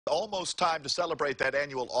Almost time to celebrate that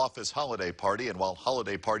annual office holiday party, and while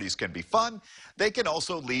holiday parties can be fun, they can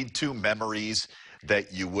also lead to memories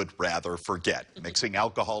that you would rather forget. Mixing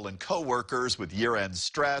alcohol and coworkers with year-end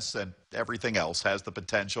stress and everything else has the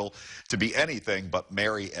potential to be anything but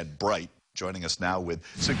merry and bright. Joining us now with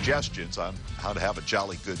suggestions on how to have a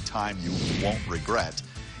jolly good time you won't regret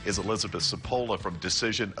is Elizabeth Cipolla from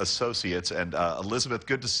Decision Associates. And Elizabeth,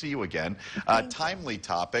 good to see you again. Timely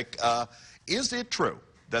topic. Is it true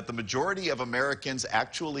that the majority of Americans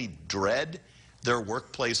actually dread their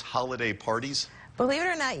workplace holiday parties? Believe it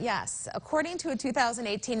or not, yes. According to a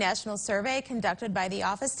 2018 national survey conducted by the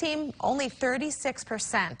office team, only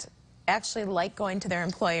 36% actually like going to their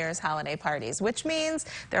employers' holiday parties, which means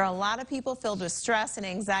there are a lot of people filled with stress and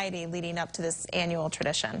anxiety leading up to this annual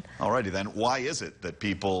tradition. All righty then. Why is it that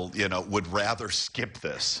people, would rather skip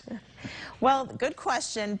this? Well, good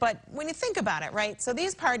question, but when you think about it, right, so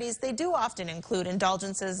these parties, they do often include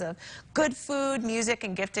indulgences of good food, music,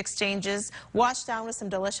 and gift exchanges, washed down with some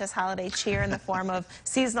delicious holiday cheer in the form of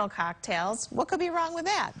seasonal cocktails. What could be wrong with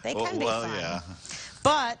that? They can be fun. Yeah.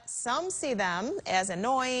 But some see them as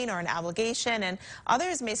annoying or an obligation, and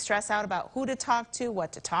others may stress out about who to talk to,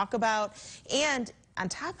 what to talk about, and on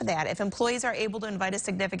top of that, if employees are able to invite a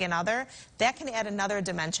significant other, that can add another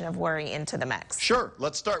dimension of worry into the mix. Sure.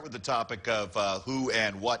 Let's start with the topic of who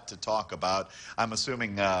and what to talk about. I'm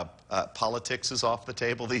assuming politics is off the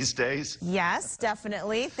table these days? Yes,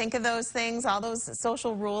 definitely. Think of those things, all those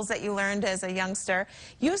social rules that you learned as a youngster.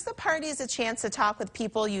 Use the party as a chance to talk with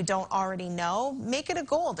people you don't already know. Make it a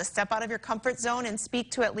goal to step out of your comfort zone and speak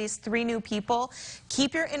to at least 3 new people.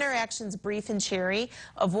 Keep your interactions brief and cheery.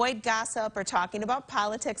 Avoid gossip or talking about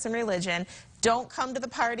politics and religion. Don't come to the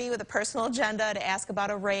party with a personal agenda to ask about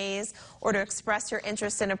a raise or to express your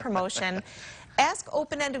interest in a promotion. Ask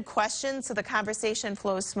open-ended questions so the conversation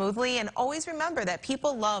flows smoothly, and always remember that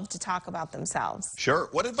people love to talk about themselves. Sure.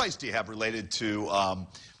 What advice do you have related to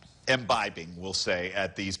imbibing, we'll say,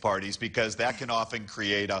 at these parties, because that can often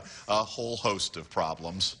create a whole host of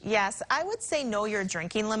problems? Yes, I would say know your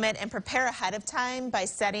drinking limit and prepare ahead of time by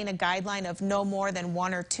setting a guideline of no more than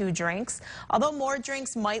 1 or 2 drinks. Although more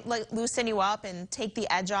drinks might loosen you up and take the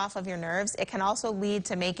edge off of your nerves, it can also lead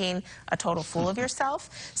to making a total fool of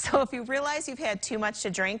yourself. So if you realize you've had too much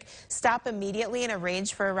to drink, stop immediately and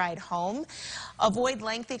arrange for a ride home. Avoid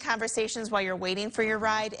lengthy conversations while you're waiting for your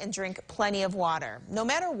ride, and drink plenty of water. No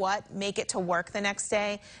matter what, make it to work the next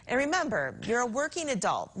day. And remember, you're a working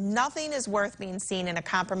adult. Nothing is worth being seen in a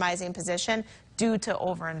compromising position due to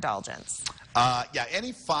overindulgence. Yeah,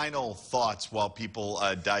 any final thoughts while people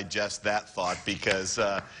digest that thought? Because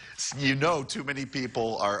too many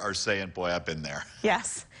people are saying, boy, I've been there.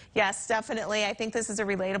 Yes. Yes, definitely. I think this is a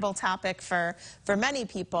relatable topic for many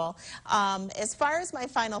people. As far as my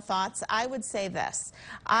final thoughts, I would say this.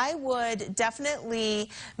 I would definitely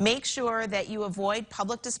make sure that you avoid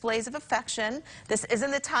public displays of affection. This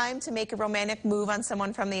isn't the time to make a romantic move on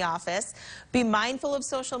someone from the office. Be mindful of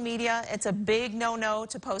social media. It's a big no-no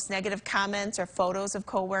to post negative comments or photos of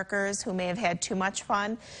coworkers who may have had too much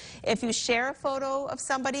fun. If you share a photo of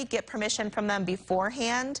somebody, get permission from them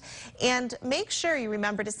beforehand, and make sure you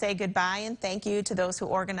remember to say goodbye and thank you to those who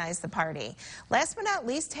organized the party. Last but not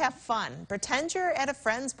least, have fun. Pretend you're at a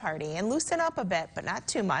friend's party and loosen up a bit, but not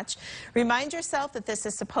too much. Remind yourself that this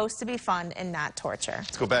is supposed to be fun and not torture.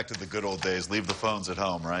 Let's go back to the good old days. Leave the phones at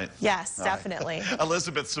home, right? Yes, definitely. Right.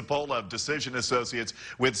 Elizabeth Cipolla of Decision Associates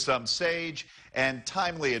with some sage and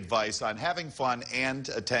timely advice on having fun and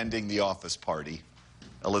attending the office party.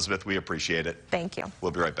 Elizabeth, we appreciate it. Thank you. We'll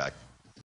be right back.